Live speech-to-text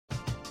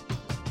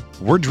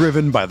We're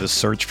driven by the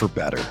search for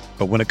better.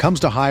 But when it comes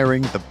to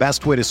hiring, the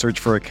best way to search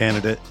for a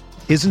candidate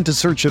isn't to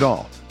search at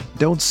all.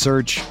 Don't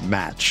search,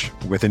 match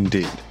with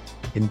Indeed.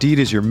 Indeed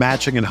is your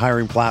matching and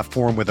hiring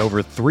platform with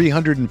over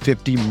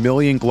 350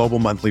 million global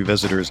monthly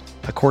visitors,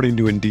 according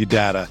to Indeed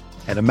data,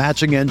 and a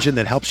matching engine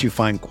that helps you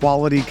find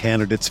quality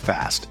candidates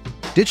fast.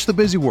 Ditch the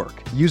busy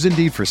work. Use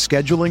Indeed for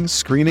scheduling,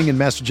 screening, and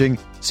messaging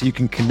so you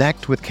can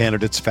connect with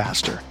candidates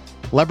faster.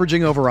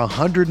 Leveraging over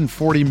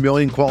 140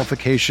 million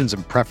qualifications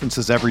and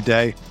preferences every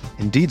day,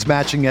 Indeed's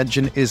matching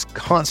engine is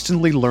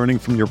constantly learning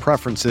from your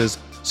preferences,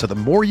 so the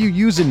more you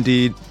use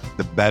Indeed,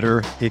 the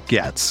better it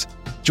gets.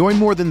 Join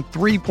more than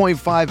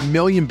 3.5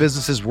 million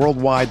businesses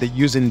worldwide that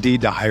use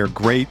Indeed to hire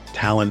great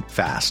talent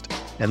fast.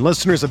 And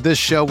listeners of this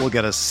show will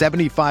get a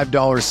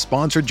 $75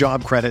 sponsored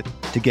job credit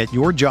to get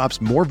your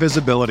jobs more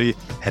visibility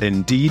at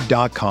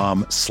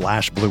Indeed.com/Blue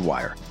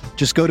Wire.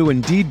 Just go to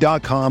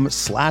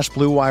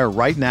Indeed.com/Blue Wire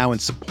right now and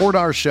support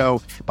our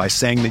show by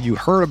saying that you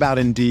heard about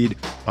Indeed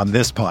on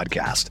this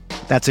podcast.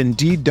 That's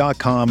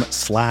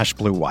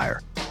Indeed.com/Blue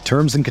Wire.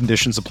 Terms and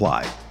conditions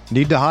apply.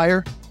 Need to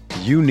hire?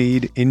 You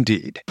need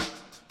Indeed.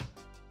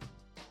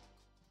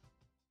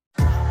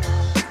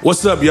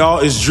 What's up, y'all?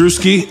 It's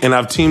Drewski, and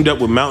I've teamed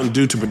up with Mountain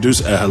Dew to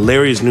produce a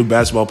hilarious new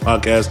basketball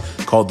podcast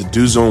called The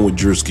Dew Zone with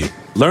Drewski.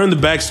 Learn the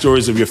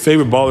backstories of your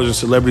favorite ballers and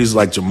celebrities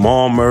like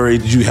Jamal Murray.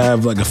 Did you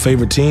have like a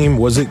favorite team?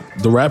 Was it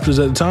the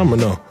Raptors at the time or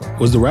no?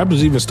 Was the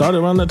Raptors even started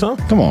around that time?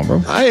 Come on,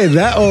 bro. I ain't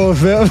that old,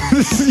 fam.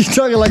 You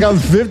talking like I'm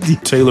 50.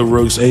 Taylor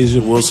Rooks, Asia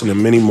Wilson,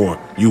 and many more.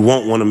 You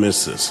won't want to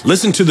miss this.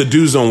 Listen to The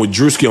Dew Zone with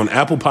Drewski on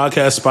Apple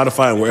Podcasts,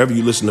 Spotify, and wherever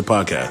you listen to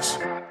podcasts.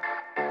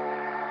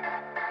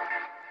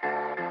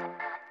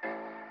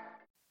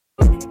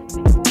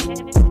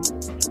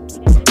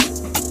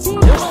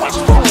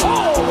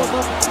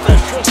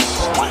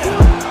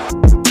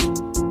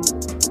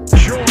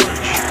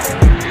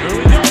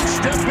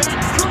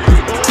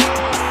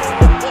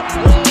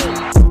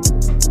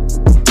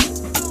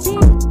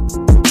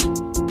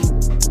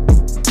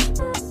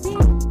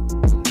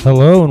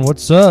 Hello and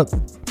what's up?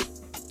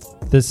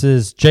 This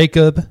is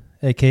Jacob,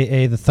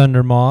 aka the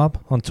Thunder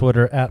Mob, on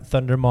Twitter at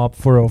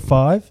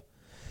ThunderMob405.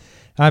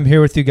 I'm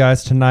here with you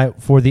guys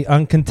tonight for the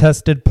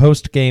Uncontested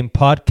Post-Game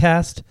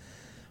Podcast.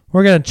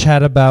 We're going to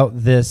chat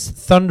about this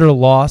Thunder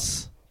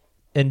loss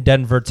in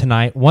Denver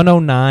tonight,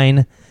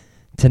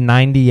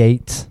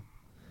 109-98.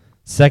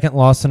 Second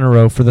loss in a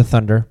row for the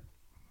Thunder.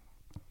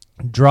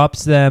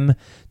 Drops them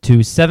to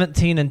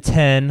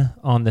 17-10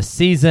 on the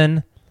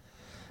season.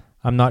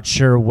 I'm not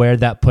sure where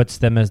that puts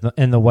them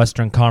in the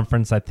Western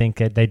Conference. I think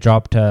they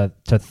dropped to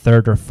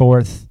third or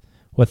fourth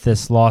with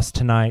this loss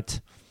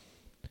tonight.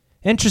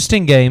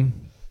 Interesting game.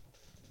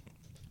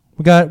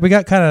 We got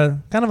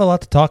kind of a lot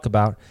to talk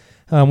about.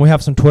 We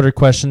have some Twitter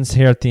questions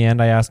here at the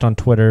end. I asked on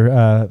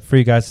Twitter for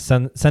you guys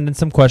to send in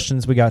some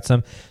questions. We got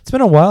some. It's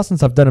been a while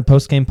since I've done a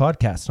post-game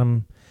podcast.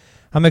 I'm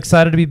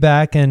excited to be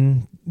back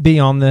and be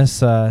on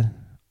this.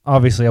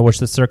 Obviously, I wish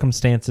the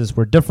circumstances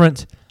were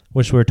different.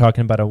 Wish we were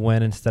talking about a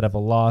win instead of a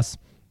loss.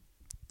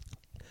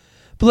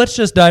 But let's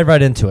just dive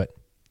right into it.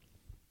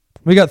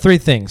 We got three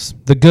things: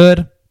 the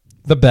good,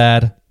 the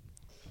bad,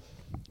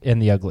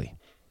 and the ugly.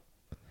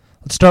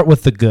 Let's start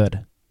with the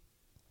good.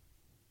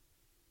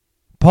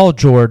 Paul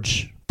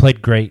George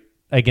played great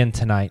again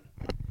tonight.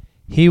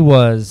 He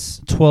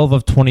was 12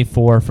 of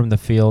 24 from the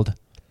field,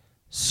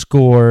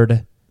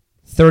 scored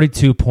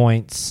 32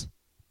 points.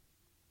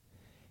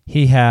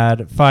 He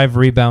had 5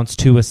 rebounds,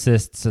 2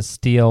 assists, a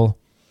steal,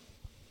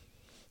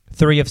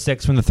 3 of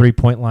 6 from the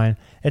three-point line.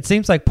 It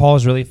seems like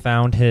Paul's really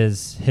found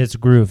his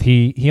groove.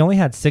 He only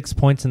had 6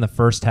 points in the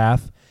first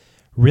half,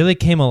 really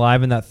came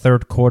alive in that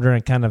third quarter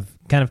and kind of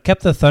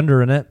kept the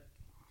Thunder in it.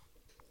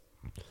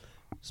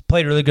 He's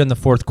played really good in the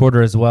fourth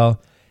quarter as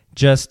well.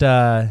 Just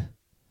a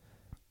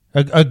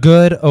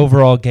good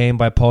overall game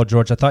by Paul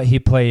George. I thought he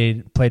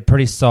played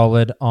pretty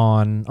solid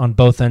on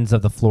both ends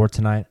of the floor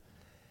tonight.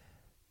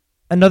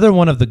 Another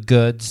one of the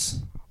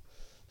goods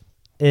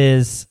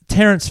is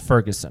Terrence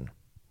Ferguson.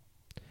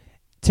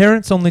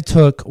 Terrence only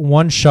took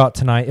one shot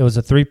tonight. It was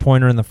a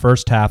three-pointer in the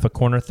first half, a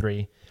corner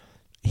three.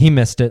 He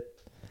missed it.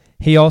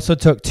 He also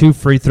took 2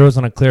 free throws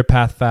on a clear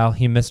path foul.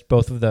 He missed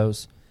both of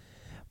those.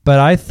 But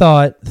I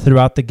thought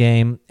throughout the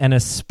game, and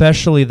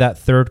especially that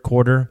third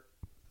quarter,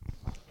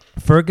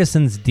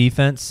 Ferguson's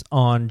defense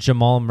on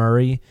Jamal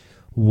Murray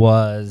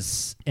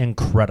was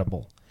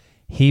incredible.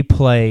 He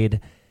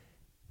played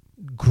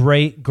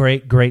great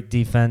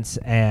defense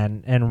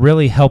and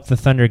really helped the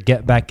Thunder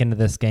get back into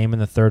this game in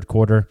the third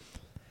quarter.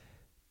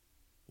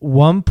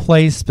 One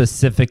play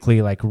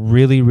specifically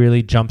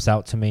really jumps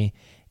out to me,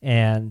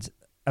 and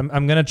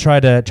I'm going to try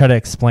to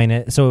explain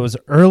it. So it was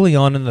early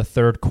on in the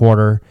third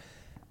quarter.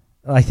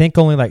 I think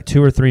only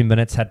 2 or 3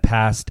 minutes had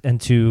passed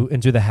into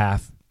the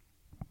half,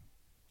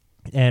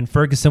 and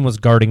Ferguson was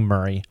guarding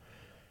Murray.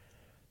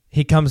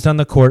 He comes down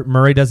the court.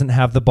 Murray doesn't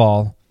have the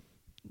ball.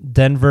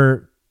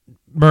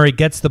 Murray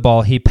gets the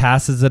ball. He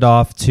passes it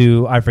off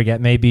to, I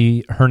forget,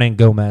 maybe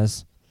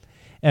Hernangomez.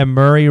 And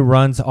Murray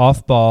runs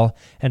off ball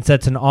and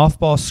sets an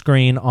off-ball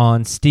screen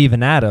on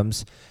Steven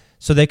Adams.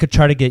 so they could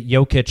try to get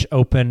Jokic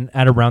open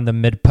at around the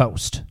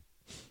mid-post.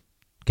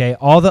 Okay,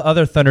 all the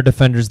other Thunder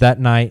defenders that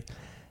night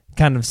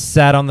kind of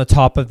sat on the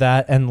top of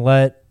that and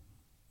let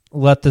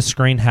the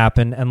screen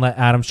happen and let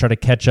Adams try to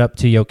catch up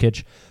to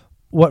Jokic.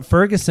 What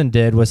Ferguson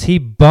did was he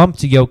bumped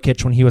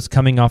Jokic when he was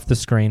coming off the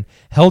screen,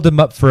 held him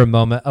up for a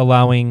moment,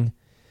 allowing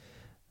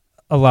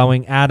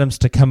Adams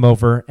to come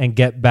over and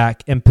get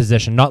back in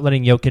position, not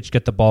letting Jokic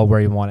get the ball where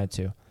he wanted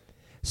to.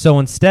 So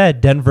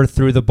instead, Denver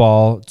threw the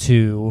ball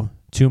to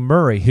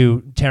Murray,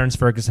 who Terrence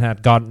Ferguson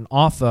had gotten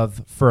off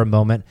of for a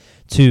moment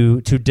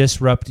to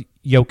disrupt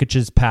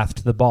Jokic's path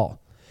to the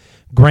ball.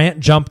 Grant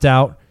jumped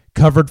out,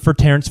 covered for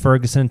Terrence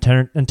Ferguson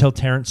until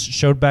Terrence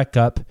showed back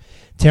up.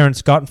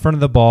 Terrence got in front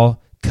of the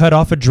ball, cut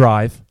off a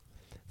drive,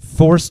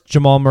 forced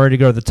Jamal Murray to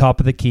go to the top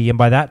of the key, and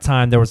by that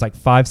time, there was like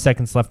 5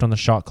 seconds left on the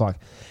shot clock.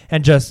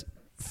 And just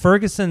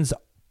Ferguson's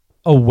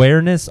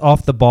awareness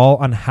off the ball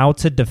on how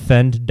to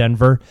defend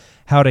Denver,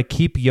 how to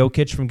keep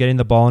Jokic from getting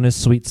the ball in his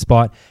sweet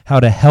spot, how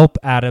to help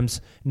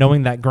Adams,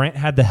 knowing that Grant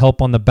had the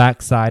help on the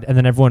backside, and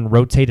then everyone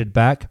rotated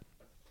back.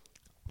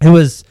 It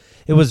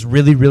was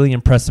really, really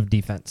impressive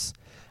defense.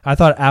 I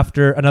thought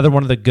after another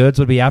one of the goods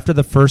would be after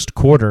the first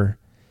quarter,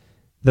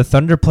 the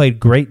Thunder played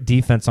great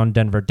defense on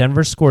Denver.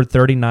 Denver scored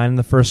 39 in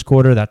the first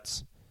quarter.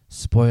 That's,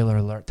 spoiler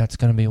alert, that's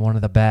going to be one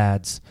of the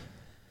bads.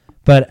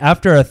 But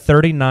after a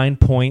 39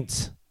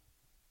 points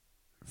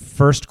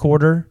first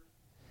quarter,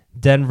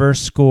 Denver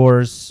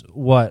scores,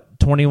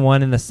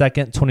 21 in the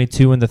second,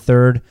 22 in the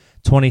third,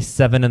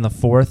 27 in the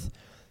fourth.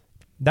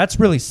 That's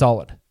really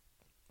solid.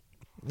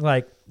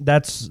 Like,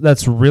 that's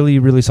really,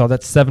 really solid.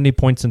 That's 70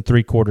 points in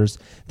 3 quarters.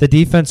 The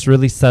defense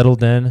really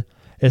settled in,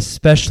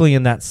 especially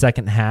in that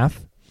second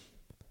half.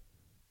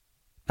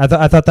 I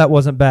thought that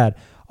wasn't bad.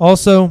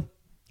 Also,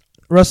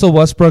 Russell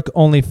Westbrook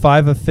only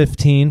 5 of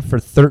 15 for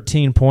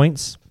 13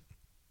 points.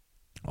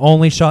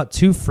 Only shot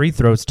 2 free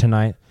throws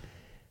tonight.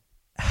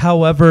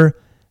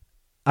 However,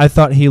 I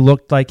thought he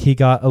looked like he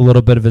got a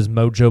little bit of his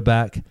mojo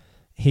back.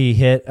 He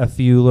hit a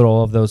few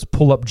little of those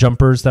pull-up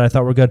jumpers that I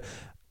thought were good.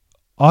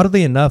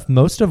 Oddly enough,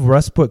 most of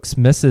Westbrook's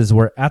misses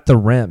were at the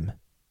rim,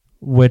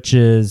 which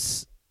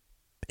is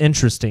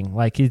interesting.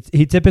 Like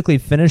he typically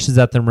finishes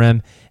at the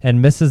rim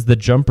and misses the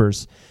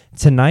jumpers.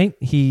 Tonight,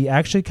 he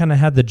actually kind of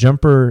had the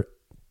jumper,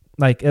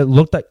 like it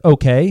looked like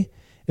okay.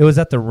 It was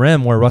at the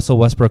rim where Russell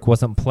Westbrook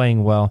wasn't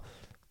playing well.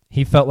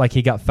 He felt like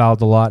he got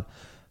fouled a lot.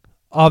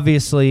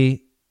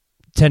 Obviously,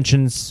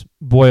 tensions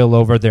boil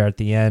over there at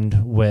the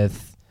end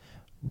with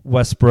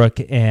Westbrook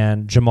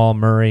and Jamal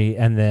Murray,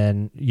 and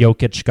then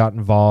Jokic got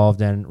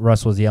involved, and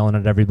Russ was yelling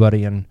at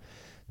everybody and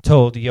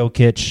told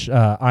Jokic,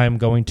 I am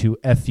going to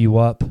F you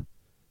up.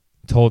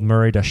 Told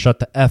Murray to shut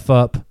the F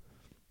up.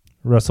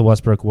 Russell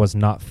Westbrook was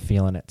not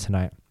feeling it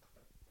tonight.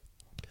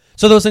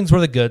 So those things were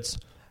the goods.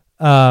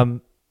 We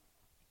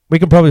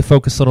can probably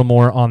focus a little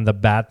more on the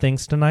bad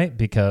things tonight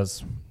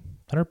because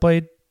Thunder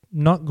played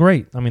not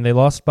great. I mean, they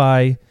lost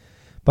by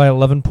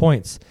 11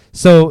 points.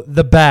 So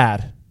the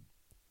bad.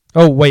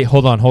 Oh, wait,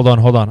 hold on.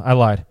 I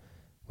lied.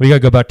 We got to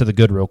go back to the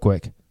good real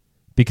quick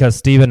because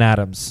Steven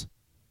Adams,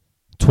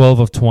 12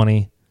 of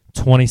 20,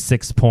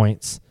 26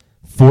 points,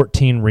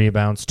 14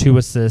 rebounds, 2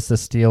 assists, a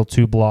steal,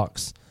 2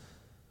 blocks.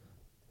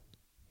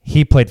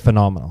 He played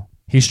phenomenal.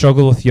 He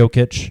struggled with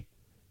Jokic,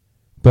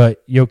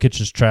 but Jokic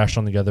is trash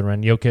on the other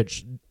end.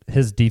 Jokic,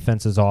 his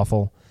defense is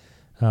awful.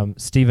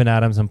 Steven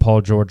Adams and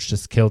Paul George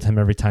just killed him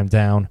every time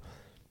down.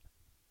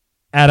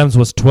 Adams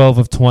was 12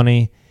 of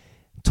 20,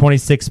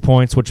 26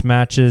 points, which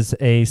matches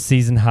a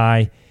season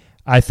high.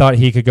 I thought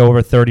he could go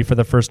over 30 for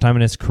the first time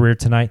in his career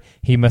tonight.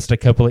 He missed a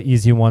couple of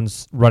easy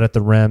ones right at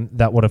the rim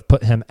that would have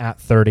put him at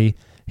 30.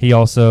 He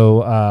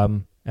also,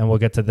 and we'll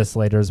get to this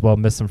later as well,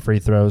 missed some free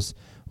throws,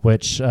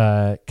 which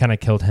kind of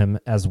killed him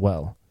as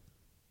well.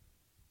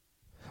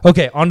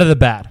 Okay, on to the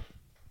bad.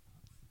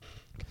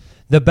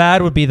 The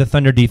bad would be the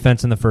Thunder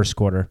defense in the first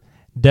quarter.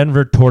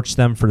 Denver torched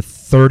them for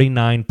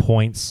 39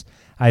 points.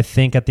 I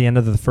think at the end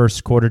of the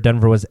first quarter,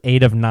 Denver was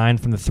 8 of 9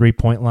 from the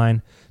three-point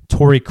line.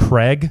 Torrey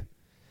Craig,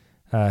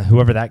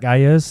 whoever that guy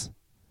is,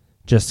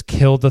 just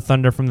killed the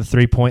Thunder from the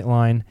three-point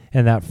line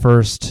in that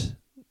first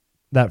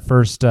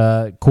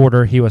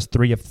quarter. He was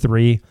 3 of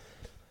 3.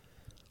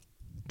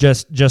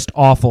 Just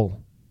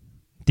awful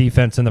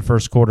defense in the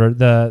first quarter.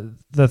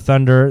 The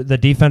Thunder, the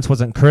defense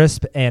wasn't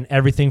crisp, and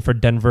everything for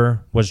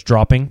Denver was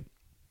dropping.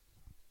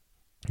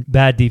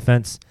 Bad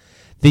defense.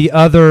 The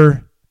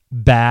other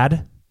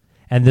bad,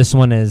 and this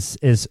one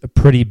is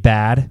pretty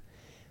bad,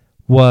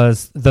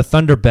 was the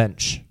Thunder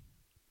bench.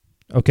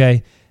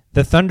 Okay?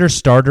 The Thunder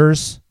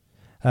starters,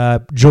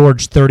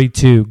 George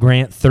 32,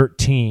 Grant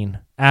 13,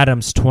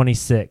 Adams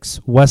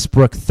 26,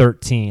 Westbrook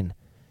 13,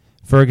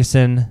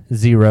 Ferguson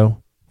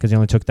 0, because he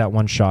only took that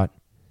one shot.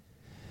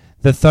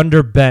 The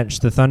Thunder bench,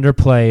 the Thunder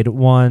played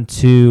 1,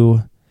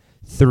 2,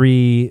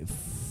 3,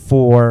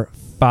 4,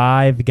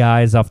 5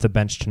 guys off the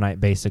bench tonight,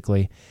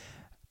 basically.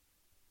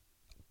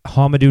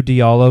 Hamidou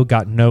Diallo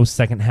got no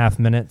second half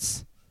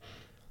minutes.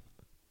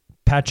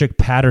 Patrick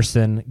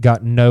Patterson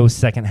got no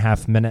second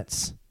half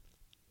minutes.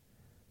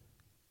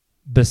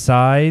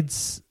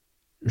 Besides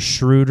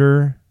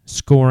Schroeder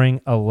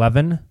scoring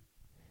 11.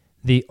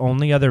 The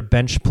only other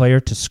bench player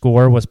to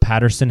score was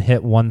Patterson,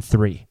 hit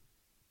 1-3.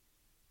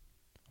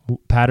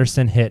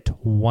 Patterson hit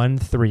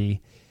 1-3.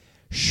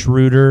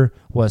 Schroeder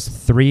was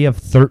 3 of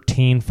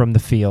 13 from the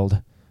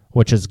field,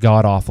 which is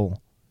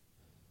god-awful.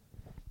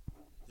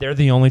 They're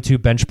the only two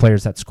bench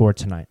players that scored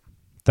tonight.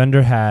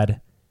 Thunder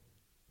had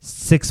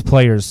 6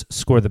 players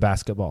score the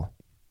basketball.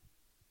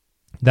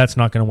 That's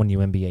not going to win you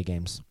NBA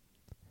games.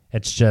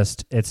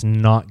 It's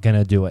not going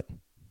to do it.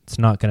 It's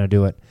not going to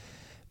do it.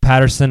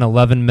 Patterson,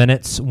 11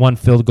 minutes, 1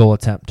 field goal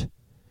attempt.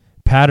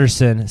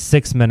 Patterson,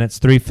 6 minutes,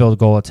 3 field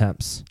goal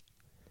attempts.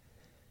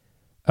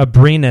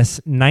 Abrinas,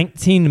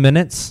 19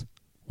 minutes,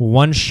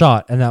 1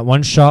 shot, and that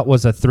 1 shot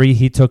was a 3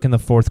 he took in the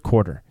fourth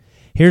quarter.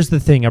 Here's the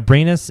thing.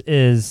 Abrinas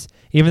is,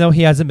 even though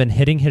he hasn't been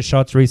hitting his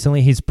shots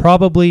recently, he's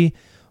probably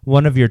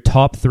one of your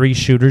top 3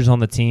 shooters on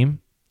the team.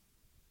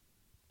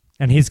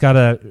 And he's got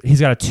a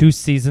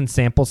 2-season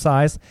sample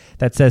size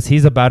that says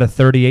he's about a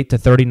 38 to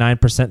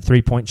 39%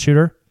 three-point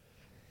shooter.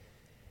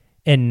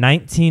 In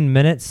 19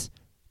 minutes,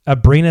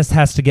 Abrinas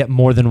has to get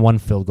more than 1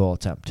 field goal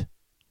attempt.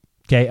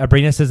 Okay,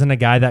 Abrinas isn't a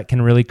guy that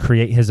can really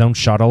create his own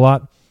shot a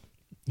lot.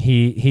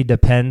 He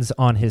depends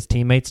on his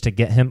teammates to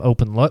get him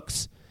open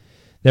looks.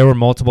 There were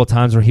multiple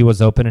times where he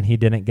was open and he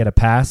didn't get a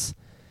pass.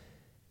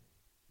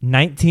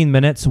 19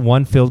 minutes,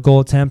 1 field goal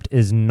attempt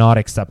is not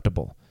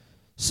acceptable.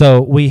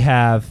 So we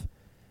have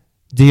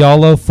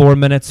Diallo, 4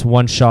 minutes,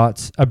 1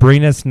 shot.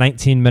 Abrinas,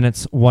 19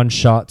 minutes, 1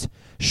 shot.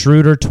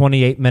 Schroeder,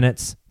 28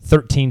 minutes,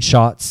 13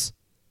 shots.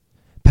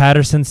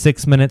 Patterson,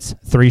 6 minutes,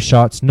 3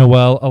 shots.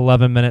 Noel,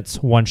 11 minutes,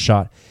 1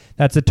 shot.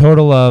 That's a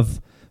total of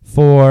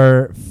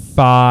 4,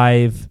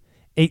 5,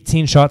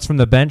 18 shots from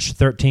the bench,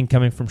 13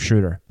 coming from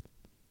Schroeder.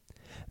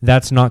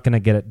 That's not going to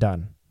get it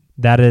done.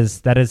 That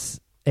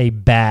is a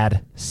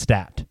bad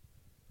stat.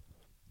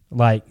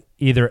 Like,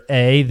 either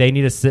A, they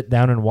need to sit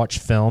down and watch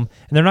film,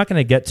 and they're not going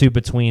to get to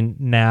between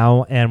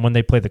now and when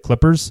they play the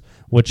Clippers,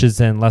 which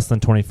is in less than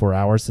 24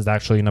 hours. It's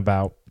actually in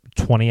about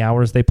 20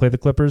 hours they play the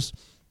Clippers.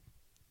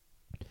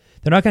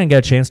 They're not going to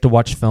get a chance to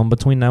watch film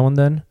between now and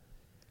then,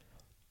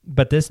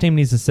 but this team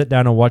needs to sit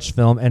down and watch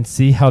film and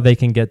see how they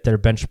can get their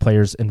bench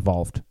players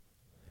involved.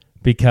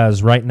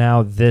 Because right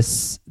now,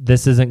 this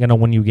isn't going to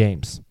win you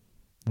games.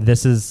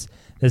 This is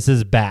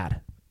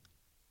bad.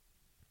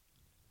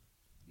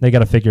 They got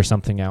to figure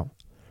something out.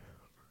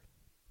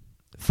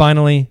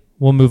 Finally,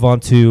 we'll move on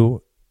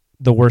to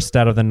the worst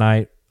stat of the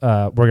night.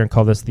 We're going to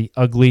call this the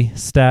ugly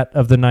stat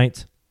of the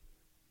night.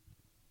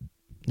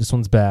 This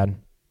one's bad.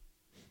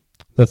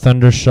 The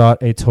Thunder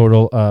shot a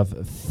total of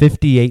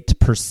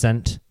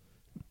 58%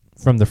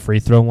 from the free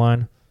throw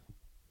line.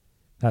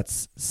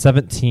 That's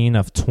 17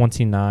 of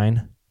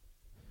 29.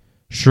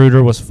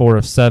 Schroeder was 4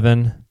 of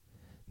 7.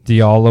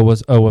 Diallo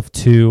was 0 of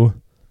 2.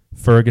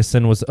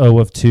 Ferguson was 0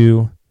 of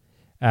 2.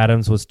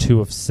 Adams was 2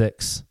 of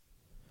 6.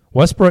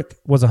 Westbrook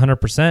was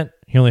 100%.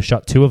 He only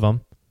shot 2 of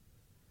them.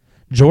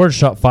 George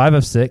shot 5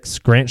 of 6.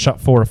 Grant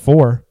shot 4 of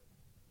 4.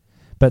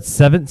 But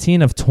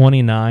 17 of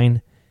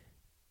 29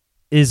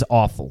 is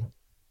awful.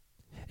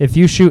 If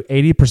you shoot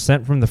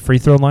 80% from the free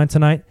throw line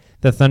tonight,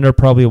 the Thunder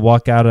probably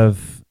walk out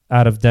of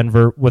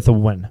Denver with a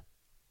win.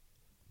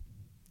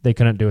 They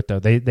couldn't do it, though.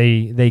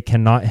 They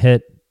cannot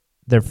hit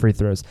their free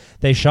throws.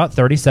 They shot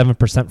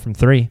 37% from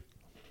 3.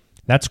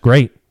 That's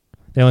great.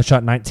 They only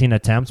shot 19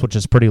 attempts, which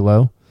is pretty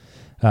low.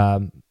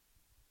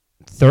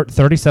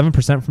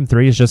 37% from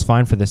 3 is just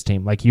fine for this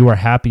team. Like, you are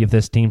happy if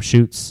this team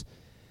shoots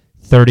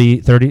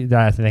 30,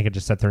 I think I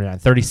just said 39,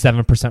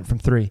 37% from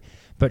 3.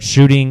 But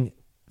shooting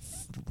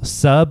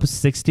sub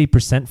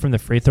 60% from the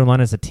free throw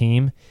line as a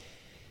team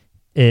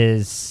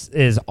is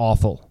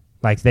awful.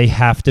 Like, they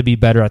have to be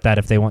better at that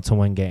if they want to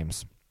win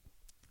games.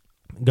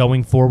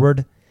 Going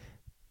forward,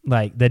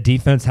 like, the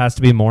defense has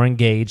to be more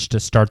engaged to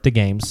start the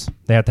games.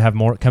 They have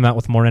to come out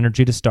with more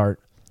energy to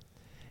start.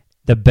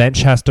 The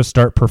bench has to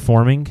start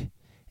performing,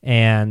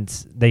 and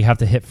they have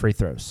to hit free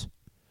throws.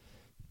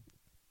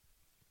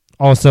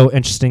 Also,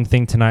 interesting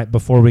thing tonight,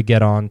 before we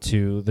get on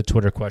to the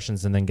Twitter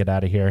questions and then get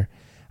out of here,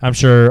 I'm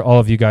sure all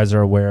of you guys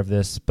are aware of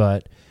this,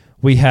 but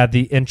we had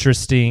the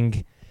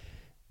interesting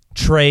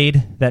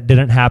trade that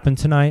didn't happen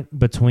tonight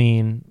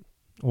between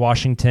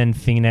Washington,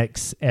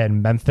 Phoenix,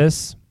 and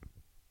Memphis.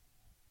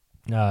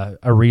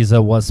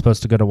 Ariza was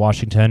supposed to go to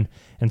Washington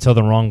until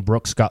the wrong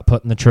Brooks got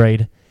put in the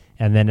trade,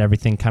 and then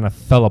everything kind of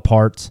fell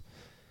apart.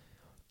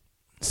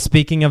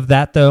 Speaking of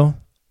that, though,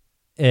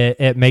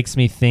 it makes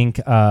me think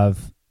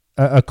of,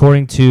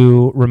 according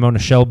to Ramona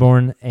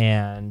Shelburne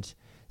and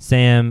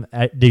Sam,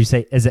 did you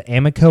say, is it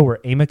Amico or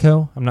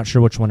Amico? I'm not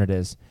sure which one it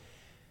is.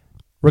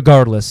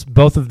 Regardless,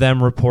 both of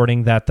them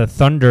reporting that the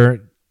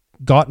Thunder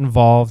got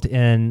involved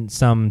in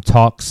some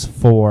talks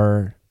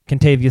for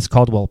Kentavious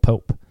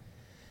Caldwell-Pope,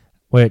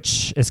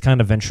 which is kind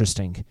of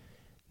interesting.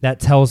 That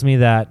tells me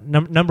that,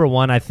 number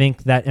one, I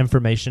think that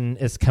information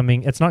is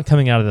coming. It's not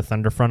coming out of the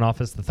Thunder front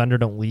office. The Thunder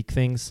don't leak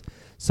things.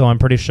 So I'm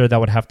pretty sure that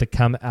would have to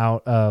come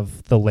out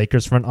of the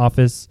Lakers front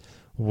office,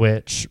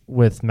 which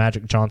with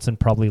Magic Johnson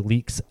probably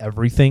leaks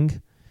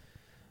everything.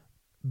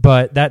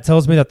 But that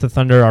tells me that the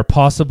Thunder are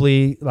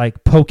possibly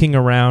like poking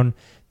around.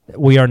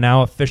 We are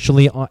now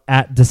officially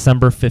at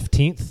December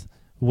 15th,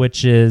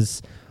 which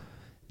is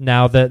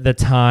now the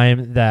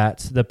time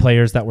that the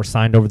players that were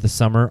signed over the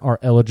summer are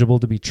eligible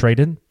to be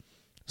traded.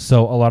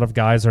 So a lot of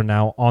guys are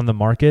now on the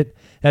market.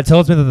 That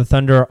tells me that the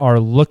Thunder are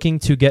looking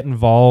to get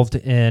involved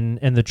in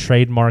the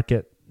trade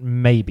market,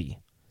 maybe.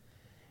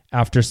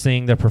 After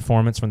seeing the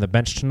performance from the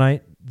bench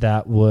tonight,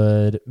 that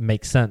would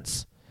make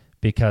sense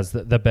because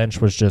the bench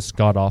was just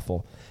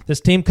god-awful. This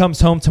team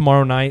comes home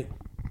tomorrow night,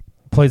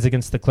 plays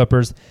against the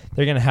Clippers.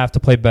 They're going to have to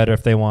play better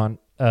if they want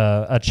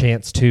a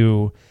chance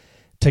to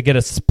get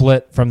a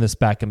split from this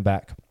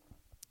back-and-back.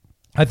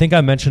 I think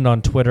I mentioned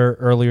on Twitter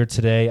earlier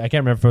today, I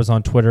can't remember if it was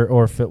on Twitter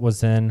or if it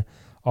was in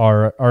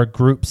our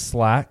group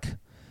Slack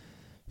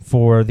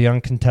for the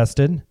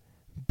uncontested,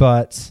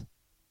 but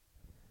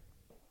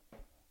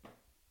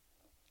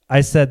I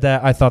said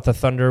that I thought the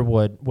Thunder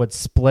would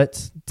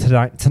split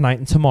tonight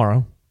and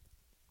tomorrow.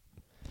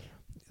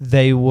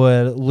 They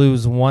would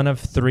lose one of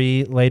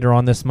three later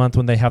on this month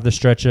when they have the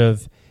stretch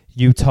of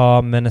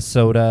Utah,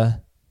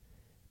 Minnesota,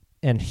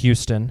 and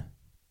Houston.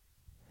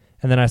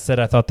 And then I said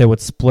I thought they would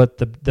split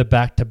the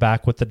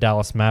back-to-back with the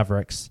Dallas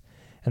Mavericks,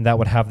 and that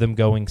would have them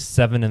going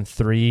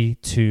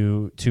 7-3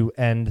 to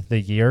end the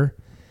year.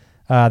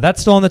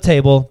 That's still on the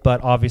table,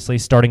 but obviously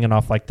starting it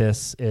off like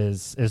this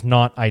is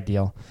not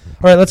ideal.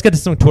 All right, let's get to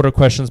some Twitter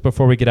questions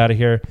before we get out of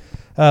here.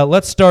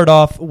 Let's start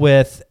off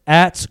with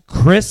at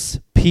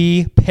Chris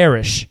P.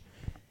 Parrish.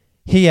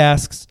 He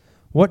asks,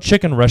 what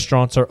chicken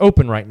restaurants are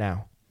open right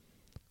now?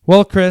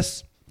 Well,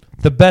 Chris,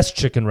 the best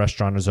chicken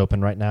restaurant is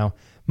open right now.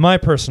 My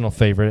personal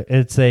favorite.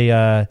 It's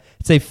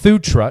a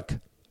food truck,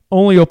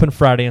 only open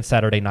Friday and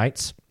Saturday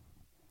nights.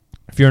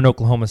 If you're in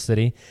Oklahoma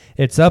City,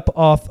 it's up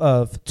off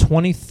of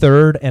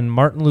 23rd and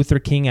Martin Luther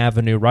King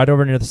Avenue, right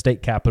over near the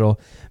state capitol.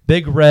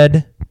 Big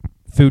red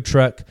food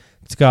truck.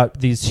 It's got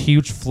these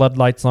huge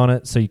floodlights on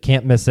it, so you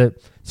can't miss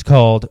it. It's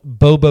called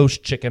Bobo's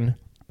Chicken.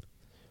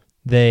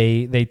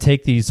 They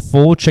take these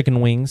full chicken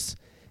wings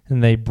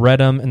and they bread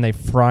them and they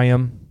fry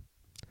them.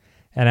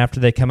 And after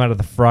they come out of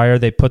the fryer,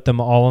 they put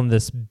them all in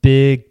this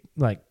big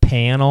like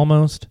pan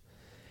almost,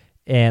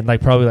 and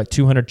like probably like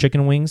 200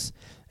 chicken wings.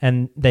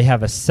 And they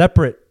have a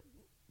separate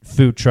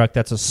food truck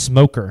that's a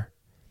smoker,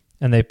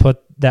 and they put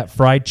that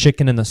fried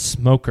chicken in the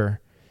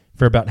smoker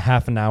for about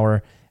half an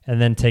hour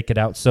and then take it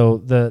out. So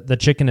the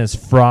chicken is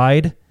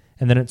fried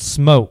and then it's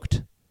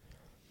smoked.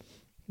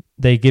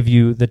 They give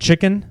you the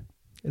chicken.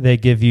 They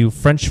give you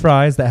French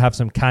fries that have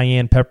some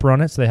cayenne pepper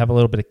on it, so they have a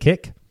little bit of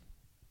kick.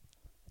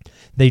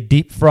 They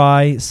deep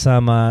fry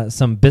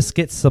some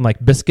biscuits, some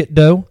like biscuit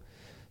dough,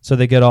 so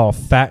they get all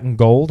fat and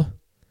gold.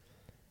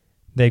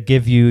 They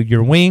give you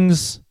your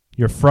wings,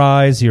 your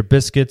fries, your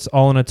biscuits,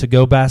 all in a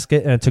to-go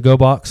basket and a to-go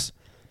box,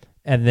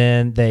 and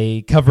then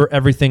they cover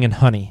everything in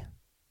honey.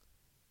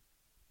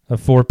 A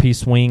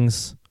 4-piece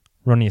wings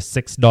run you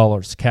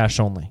 $6, cash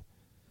only.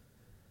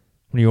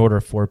 When you order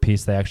a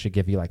 4-piece, they actually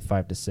give you like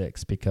 5 to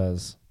 6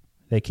 because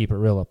they keep it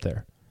real up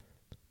there.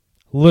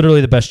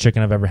 Literally the best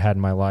chicken I've ever had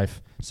in my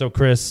life. So,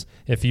 Chris,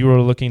 if you were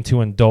looking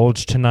to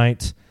indulge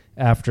tonight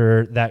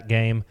after that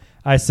game,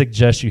 I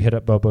suggest you hit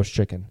up Bobo's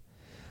Chicken.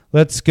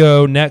 Let's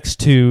go next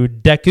to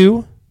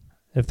Deku.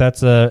 If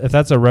that's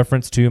a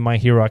reference to My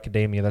Hero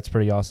Academia, that's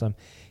pretty awesome.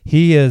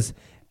 He is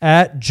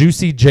at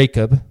Juicy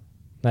Jacob.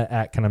 That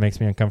at kind of makes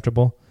me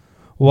uncomfortable.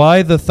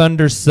 Why the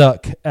Thunder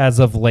suck as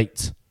of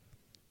late?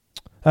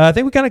 I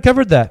think we kind of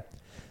covered that.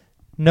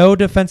 No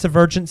defensive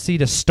urgency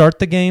to start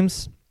the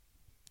games.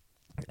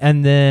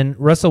 And then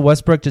Russell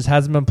Westbrook just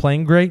hasn't been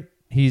playing great.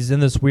 He's in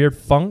this weird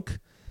funk.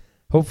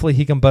 Hopefully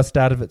he can bust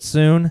out of it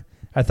soon.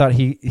 I thought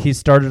he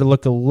started to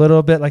look a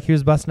little bit like he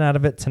was busting out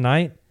of it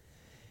tonight.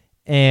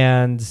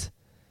 And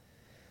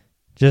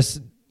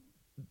just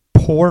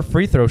poor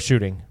free throw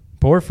shooting.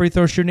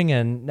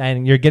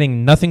 And you're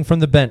getting nothing from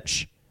the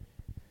bench.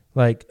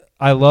 Like,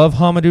 I love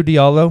Hamidou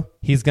Diallo.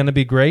 He's going to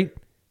be great.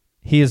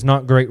 He is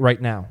not great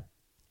right now.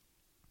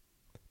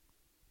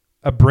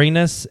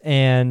 Abrines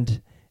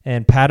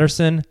and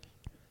Patterson.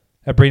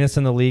 Abrines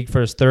in the league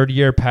for his third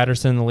year.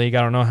 Patterson in the league.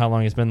 I don't know how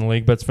long he's been in the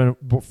league, but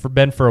it's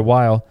been for a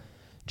while.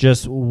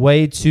 Just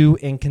way too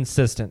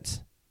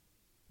inconsistent.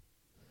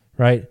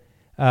 Right?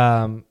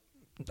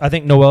 I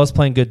think Noel is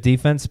playing good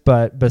defense,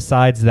 but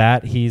besides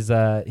that, he's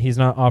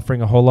not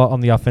offering a whole lot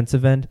on the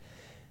offensive end.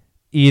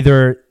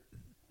 Either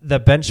the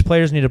bench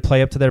players need to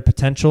play up to their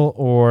potential,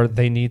 or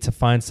they need to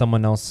find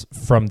someone else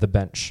from the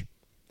bench.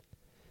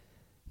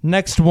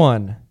 Next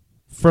one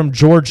from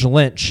George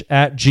Lynch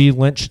at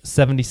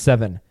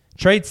GLynch77.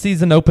 Trade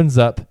season opens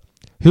up.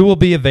 Who will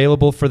be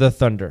available for the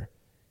Thunder?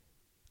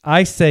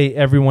 I say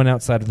everyone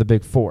outside of the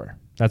Big Four.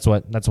 That's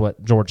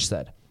what George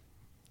said.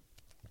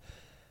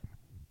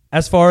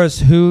 As far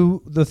as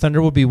who the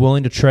Thunder will be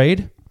willing to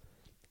trade,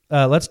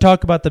 let's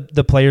talk about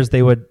the players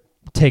they would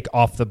take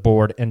off the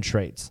board in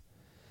trades.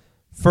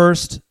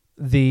 First,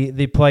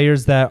 the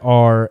players that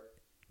are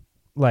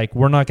like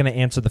we're not going to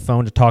answer the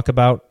phone to talk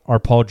about are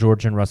Paul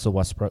George and Russell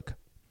Westbrook.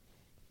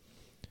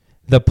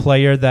 The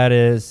player that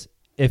is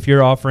if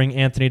you're offering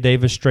Anthony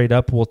Davis straight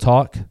up, we'll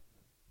talk,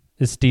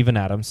 is Steven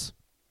Adams.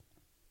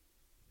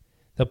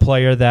 The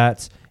player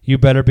that you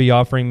better be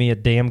offering me a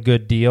damn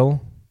good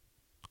deal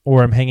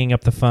or I'm hanging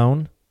up the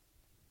phone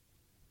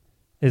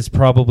is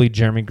probably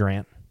Jeremy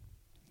Grant.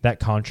 That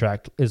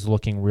contract is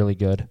looking really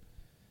good.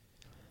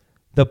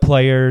 The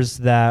players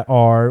that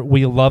are,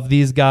 we love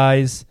these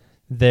guys,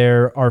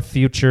 they're our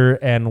future,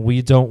 and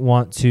we don't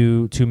want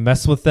to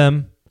mess with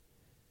them.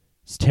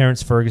 It's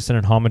Terrence Ferguson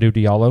and Hamidou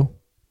Diallo.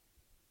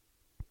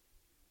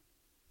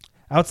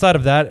 Outside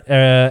of that,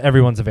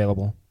 everyone's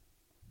available.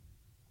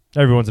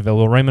 Everyone's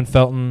available. Raymond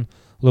Felton,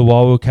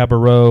 Luwawu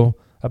Cabarro,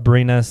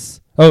 Abrinas.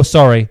 Oh,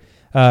 sorry.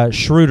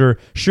 Schroeder.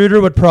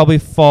 Schroeder would probably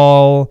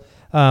fall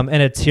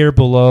in a tier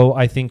below,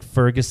 I think,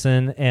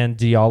 Ferguson and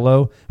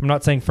Diallo. I'm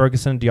not saying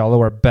Ferguson and Diallo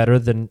are better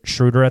than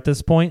Schroeder at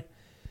this point,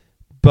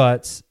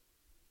 but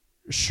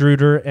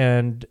Schroeder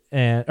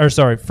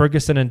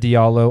Ferguson and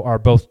Diallo are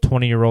both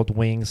 20-year-old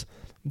wings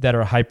that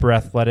are hyper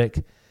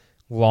athletic,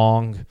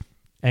 long,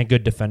 and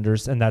good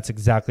defenders, and that's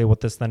exactly what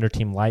this Thunder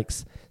team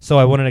likes. So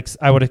I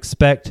would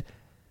expect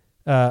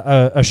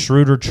a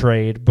Schroeder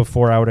trade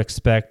before I would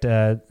expect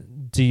a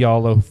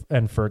Diallo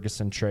and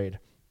Ferguson trade.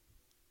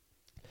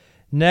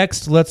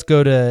 Next, let's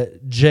go to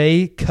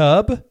Jay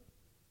Cub.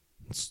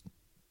 It's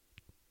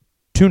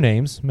two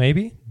names,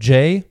 maybe.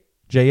 Jay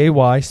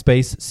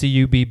space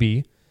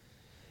CUBB.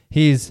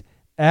 He's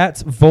at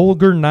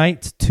Vulgar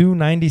Knight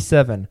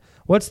 297.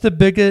 What's the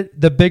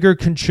bigger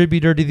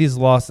contributor to these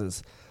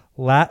losses?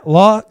 Lack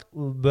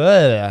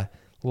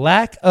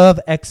of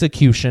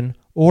execution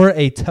or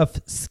a tough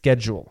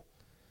schedule?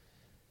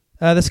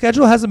 The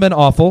schedule hasn't been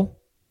awful.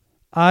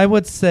 I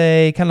would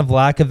say kind of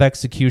lack of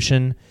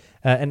execution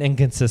and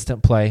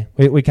inconsistent play.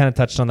 We kind of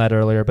touched on that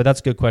earlier, but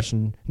that's a good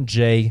question.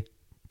 J.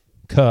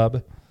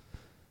 Cub,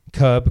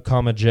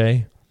 comma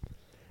J.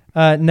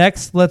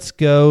 Next, let's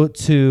go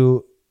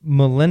to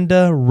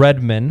Melinda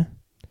Redman.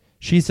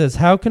 She says,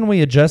 how can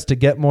we adjust to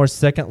get more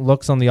second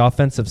looks on the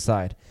offensive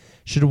side?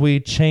 Should we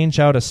change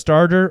out a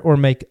starter or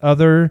make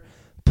other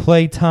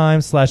play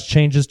time /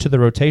 changes to the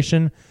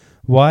rotation?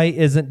 Why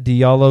isn't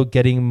Diallo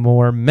getting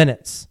more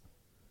minutes?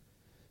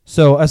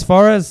 So as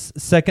far as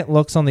second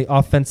looks on the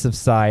offensive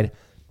side,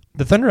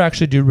 the Thunder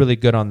actually do really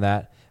good on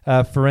that.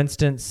 For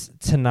instance,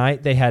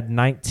 tonight they had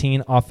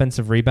 19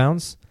 offensive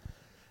rebounds.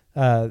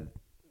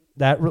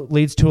 That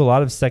leads to a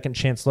lot of second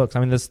chance looks. I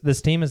mean,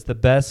 this team is the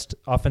best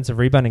offensive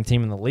rebounding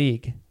team in the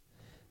league.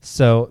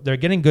 So they're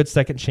getting good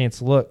second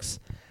chance looks.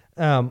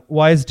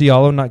 Why is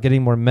Diallo not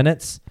getting more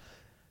minutes?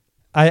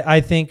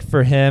 I think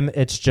for him,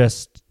 it's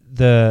just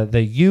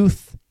the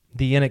youth,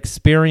 the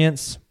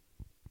inexperience.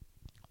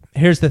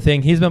 Here's the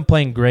thing. He's been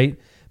playing great,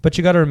 but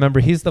you got to remember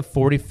he's the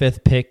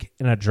 45th pick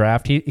in a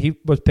draft. He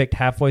was picked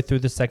halfway through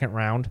the second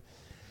round,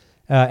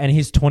 and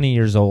he's 20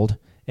 years old,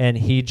 and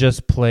he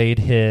just played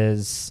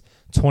his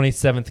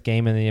 27th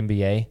game in the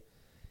NBA.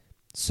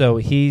 So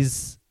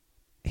he's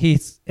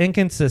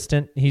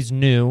inconsistent. He's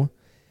new.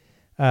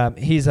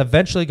 He's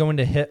eventually going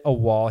to hit a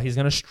wall. He's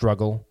going to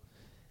struggle.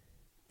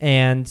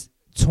 And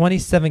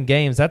 27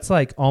 games, that's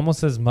like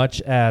almost as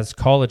much as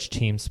college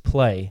teams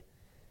play.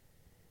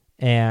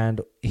 And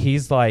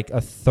he's like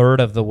a third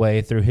of the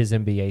way through his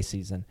NBA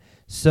season.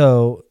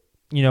 So,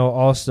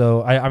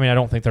 also, I mean, I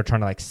don't think they're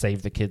trying to like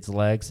save the kid's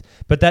legs,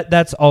 but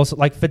that's also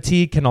like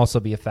fatigue can also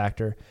be a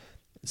factor.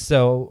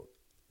 So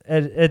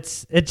it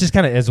just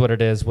kind of is what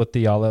it is with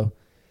Diallo.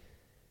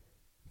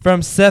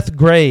 From Seth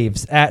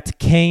Graves at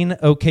Kane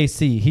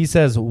OKC, he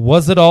says,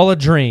 "Was it all a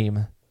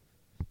dream?"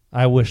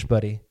 I wish,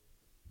 buddy.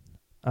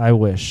 I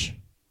wish.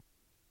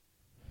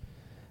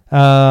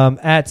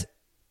 At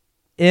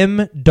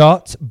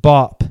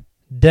M.Bop,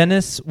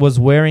 Dennis was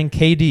wearing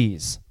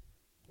KDs.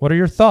 What are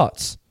your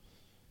thoughts?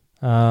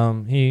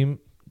 He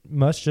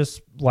must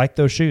just like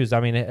those shoes. I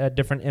mean,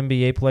 different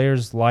NBA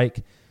players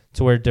like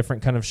to wear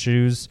different kind of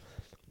shoes.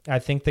 I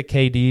think the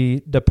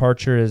KD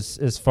departure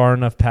is far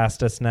enough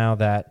past us now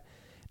that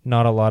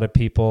not a lot of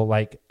people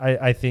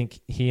I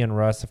think he and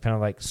Russ have kind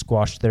of like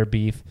squashed their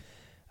beef.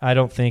 I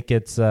don't think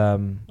it's a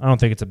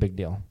big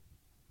deal.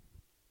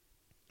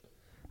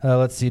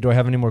 Let's see. Do I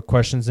have any more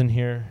questions in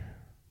here?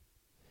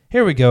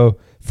 Here we go.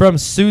 From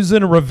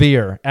Susan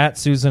Revere, at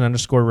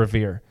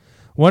Susan_Revere.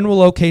 When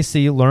will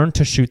OKC learn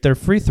to shoot their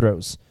free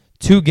throws?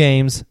 2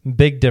 games,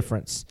 big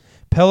difference.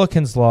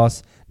 Pelicans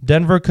loss.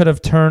 Denver could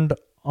have turned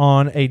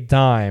on a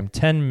dime.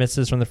 10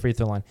 misses from the free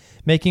throw line.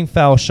 Making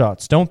foul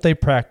shots. Don't they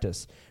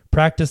practice?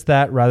 Practice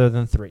that rather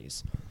than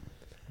threes.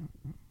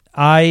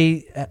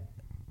 I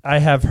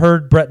have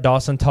heard Brett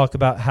Dawson talk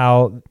about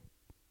how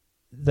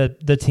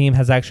the team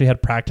has actually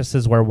had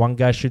practices where one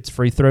guy shoots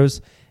free throws,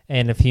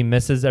 and if he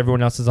misses,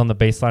 everyone else is on the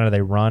baseline or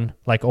they run,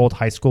 like old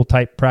high school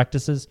type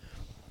practices.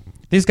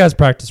 These guys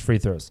practice free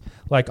throws.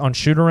 Like on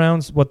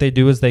shoot-arounds, what they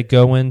do is they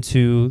go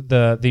into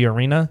the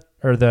arena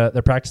or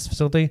the practice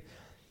facility,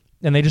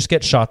 and they just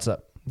get shots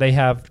up. They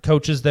have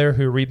coaches there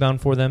who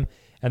rebound for them,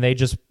 and they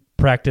just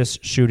practice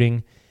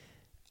shooting.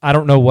 I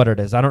don't know what it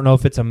is. I don't know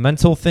if it's a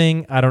mental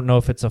thing. I don't know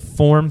if it's a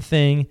form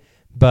thing,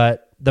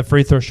 but the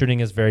free throw shooting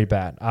is very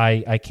bad.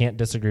 I can't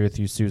disagree with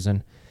you,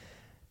 Susan.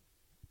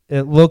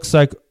 It looks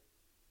like...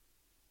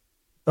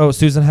 Oh,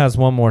 Susan has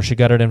one more. She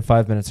got it in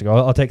 5 minutes ago.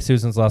 I'll take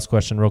Susan's last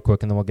question real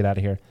quick, and then we'll get out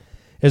of here.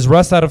 Is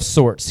Russ out of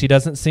sorts? He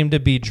doesn't seem to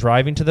be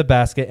driving to the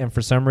basket, and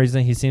for some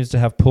reason he seems to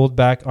have pulled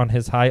back on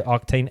his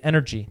high-octane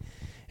energy.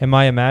 Am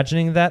I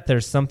imagining that?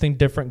 There's something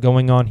different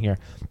going on here.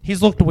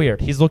 He's looked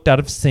weird. He's looked out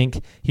of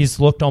sync. He's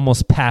looked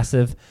almost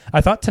passive.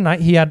 I thought tonight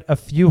he had a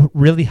few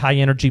really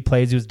high-energy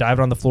plays. He was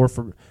diving on the floor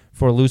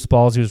for loose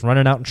balls. He was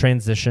running out in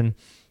transition.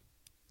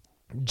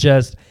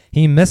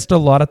 He missed a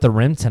lot at the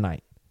rim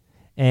tonight.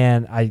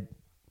 And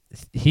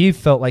he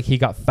felt like he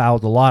got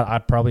fouled a lot.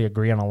 I'd probably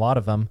agree on a lot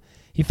of them.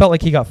 He felt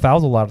like he got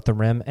fouled a lot at the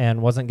rim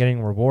and wasn't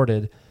getting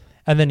rewarded.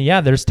 And then,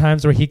 there's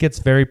times where he gets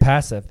very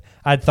passive.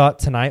 I thought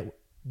tonight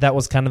that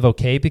was kind of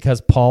okay because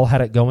Paul had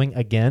it going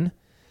again.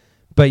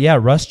 But,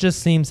 Russ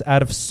just seems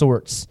out of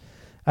sorts.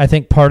 I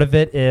think part of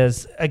it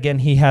is, again,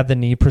 he had the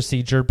knee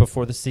procedure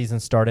before the season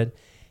started.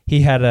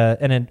 He had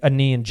a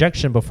knee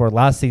injection before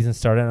last season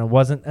started, and it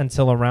wasn't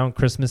until around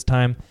Christmas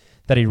time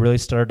that he really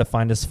started to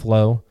find his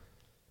flow.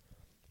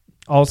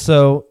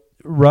 Also,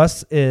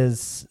 Russ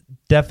is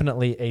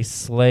definitely a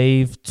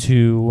slave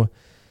to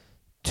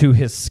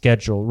his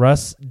schedule.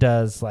 Russ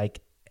does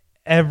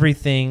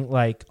everything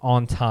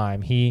on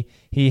time. He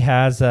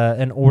has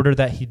an order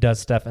that he does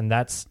stuff, and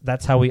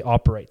that's how he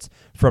operates.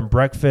 From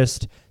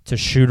breakfast to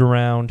shoot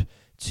around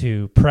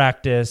to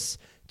practice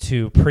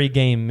to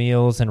pregame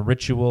meals and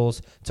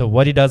rituals to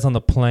what he does on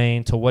the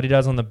plane to what he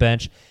does on the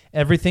bench.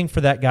 Everything for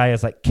that guy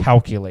is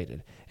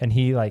calculated, and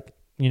he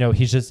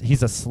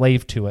he's a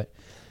slave to it.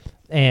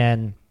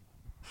 And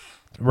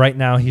right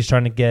now he's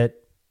trying to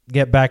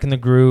get back in the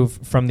groove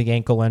from the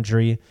ankle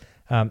injury.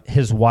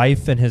 His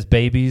wife and his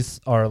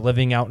babies are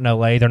living out in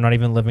L.A. They're not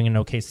even living in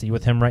OKC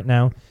with him right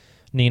now.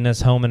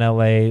 Nina's home in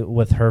L.A.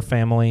 with her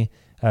family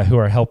who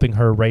are helping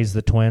her raise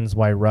the twins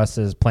while Russ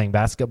is playing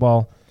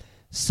basketball.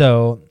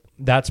 So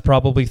that's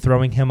probably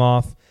throwing him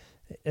off.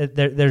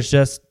 There's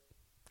just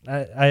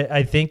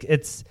I think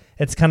it's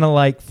kind of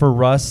like for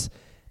Russ,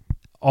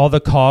 all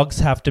the cogs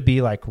have to be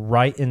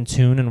right in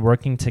tune and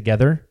working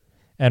together.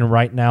 And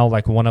right now,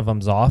 one of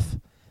them's off.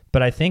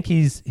 But I think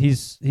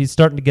he's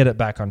starting to get it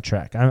back on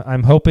track.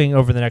 I'm hoping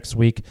over the next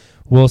week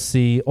we'll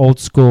see old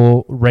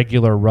school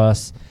regular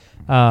Russ.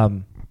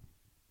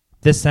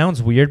 This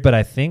sounds weird, but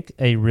I think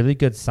a really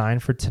good sign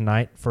for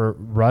tonight for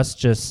Russ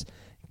just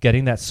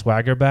getting that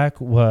swagger back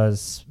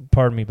was,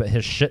 pardon me, but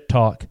his shit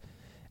talk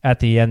at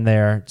the end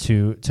there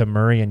to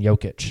Murray and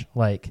Jokic.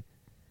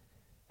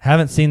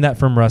 Haven't seen that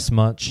from Russ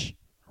much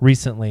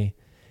recently.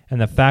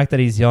 And the fact that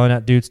he's yelling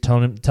at dudes,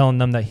 telling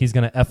them that he's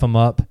going to F them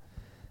up.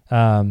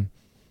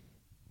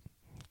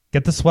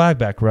 Get the swag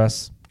back,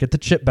 Russ. Get the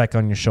chip back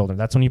on your shoulder.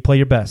 That's when you play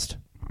your best.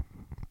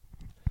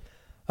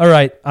 All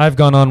right, I've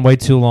gone on way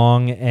too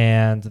long,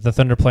 and the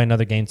Thunder play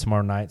another game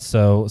tomorrow night.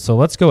 So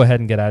let's go ahead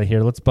and get out of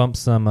here. Let's bump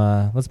some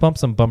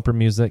bumper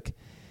music,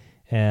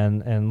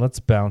 and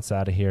let's bounce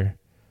out of here.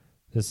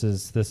 This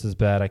is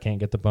bad. I can't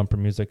get the bumper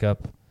music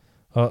up.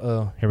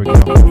 Here we go.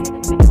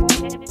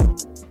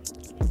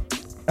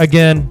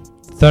 Again,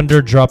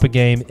 Thunder drop a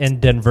game in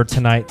Denver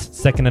tonight,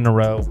 second in a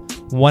row,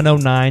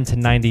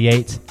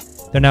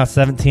 109-98. They're now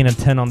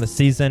 17-10 on the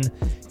season.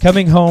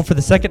 Coming home for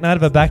the second night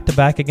of a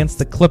back-to-back against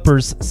the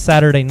Clippers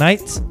Saturday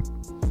night.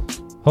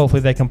 Hopefully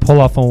they can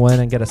pull off a win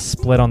and get a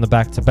split on the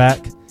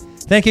back-to-back.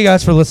 Thank you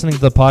guys for listening to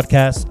the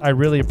podcast. I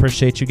really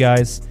appreciate you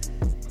guys.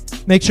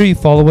 Make sure you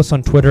follow us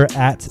on Twitter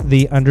at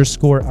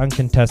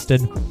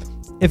 @_uncontested.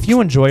 If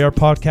you enjoy our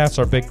podcast,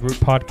 our big group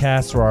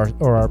podcast,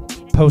 or our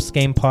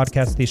post-game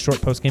podcast, these short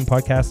post-game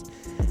podcasts,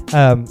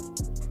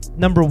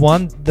 number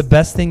one, the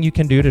best thing you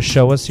can do to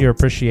show us your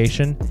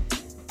appreciation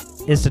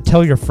is to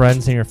tell your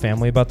friends and your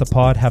family about the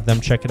pod, have them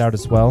check it out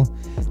as well.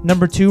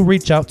 Number two,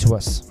 reach out to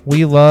us.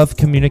 We love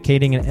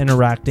communicating and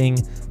interacting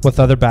with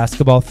other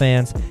basketball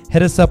fans.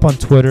 Hit us up on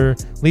Twitter.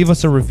 Leave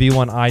us a review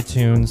on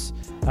iTunes.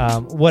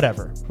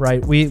 Whatever,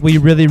 right? We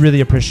really,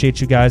 really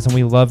appreciate you guys, and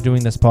we love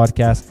doing this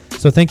podcast.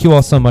 So thank you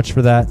all so much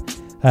for that.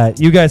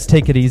 You guys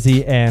take it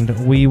easy,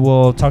 and we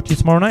will talk to you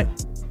tomorrow night.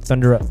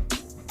 Thunder up.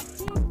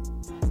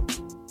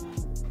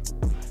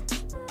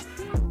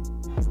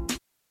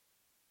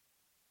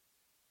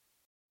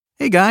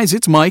 Hey guys,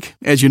 it's Mike.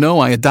 As you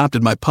know, I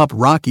adopted my pup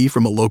Rocky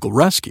from a local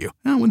rescue.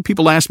 Now, when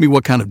people asked me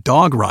what kind of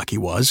dog Rocky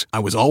was, I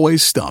was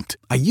always stumped.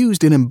 I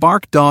used an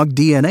Embark dog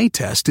DNA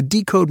test to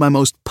decode my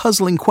most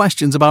puzzling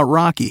questions about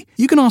Rocky.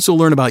 You can also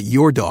learn about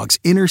your dog's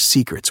inner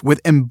secrets with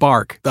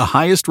Embark, the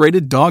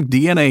highest-rated dog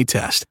DNA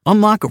test.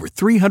 Unlock over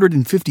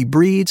 350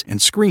 breeds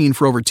and screen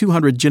for over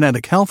 200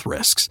 genetic health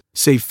risks.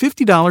 Save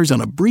 $50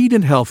 on a breed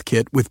and health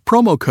kit with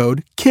promo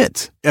code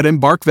KIT at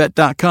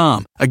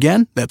EmbarkVet.com.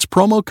 Again, that's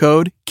promo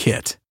code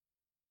KIT.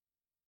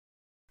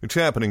 It's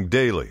happening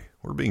daily.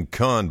 We're being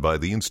conned by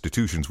the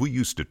institutions we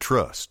used to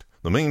trust.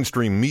 The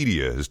mainstream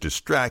media is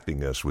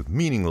distracting us with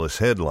meaningless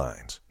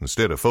headlines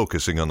instead of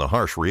focusing on the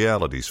harsh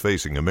realities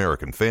facing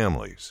American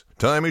families.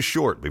 Time is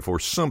short before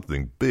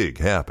something big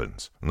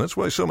happens, and that's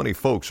why so many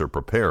folks are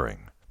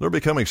preparing. They're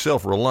becoming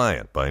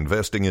self-reliant by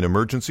investing in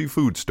emergency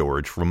food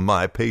storage from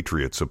My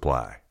Patriot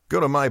Supply. Go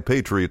to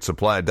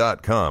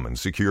MyPatriotSupply.com and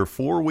secure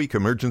 4-week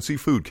emergency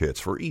food kits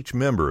for each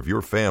member of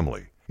your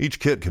family. Each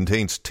kit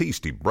contains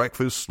tasty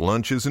breakfasts,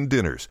 lunches, and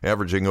dinners,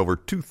 averaging over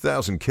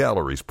 2,000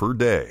 calories per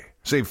day.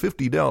 Save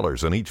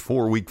 $50 on each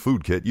 4-week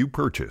food kit you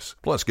purchase.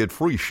 Plus, get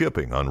free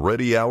shipping on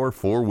Ready Hour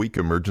 4-week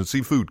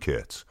emergency food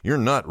kits. You're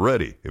not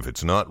ready if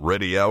it's not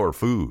Ready Hour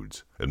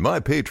Foods. At My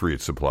Patriot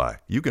Supply,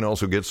 you can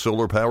also get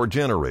solar power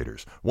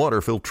generators,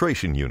 water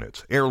filtration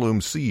units,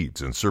 heirloom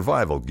seeds, and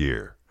survival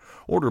gear.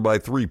 Order by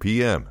 3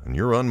 p.m. and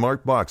your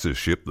unmarked boxes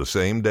ship the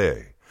same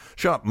day.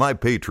 Shop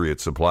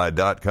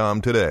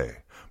MyPatriotSupply.com today.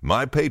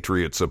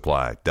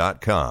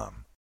 MyPatriotSupply.com.